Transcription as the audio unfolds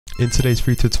In today's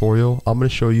free tutorial, I'm going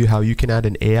to show you how you can add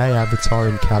an AI avatar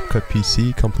in Capcut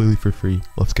PC completely for free.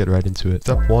 Let's get right into it.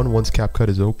 Step 1, once Capcut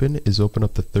is open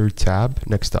up the third tab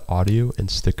next to audio and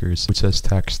stickers, which says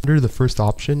text. Under the first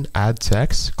option, add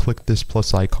text, click this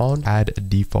plus icon, add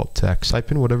default text. Type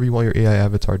in whatever you want your AI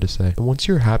avatar to say. And once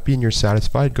you're happy and you're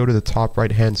satisfied, go to the top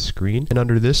right hand screen, and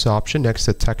under this option next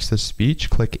to text to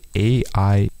speech, click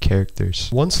AI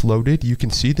characters. Once loaded, you can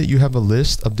see that you have a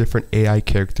list of different AI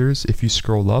characters if you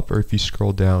scroll up or if you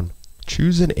scroll down.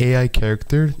 Choose an AI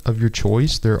character of your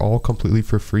choice. They're all completely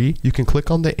for free. You can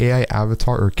click on the AI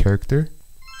avatar or character.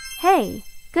 Hey,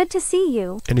 good to see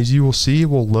you. And as you will see, it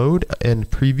will load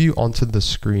and preview onto the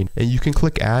screen. And you can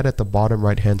click add at the bottom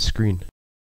right hand screen.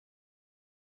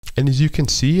 And as you can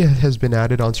see, it has been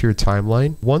added onto your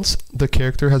timeline. Once the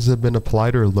character has been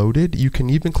applied or loaded, you can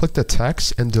even click the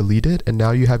text and delete it, and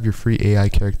now you have your free AI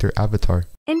character avatar.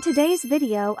 In today's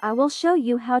video, I will show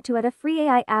you how to add a free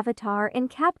AI avatar in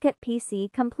Capcut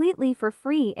PC completely for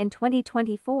free in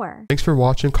 2024. Thanks for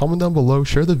watching. Comment down below,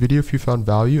 share the video if you found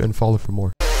value, and follow for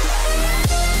more.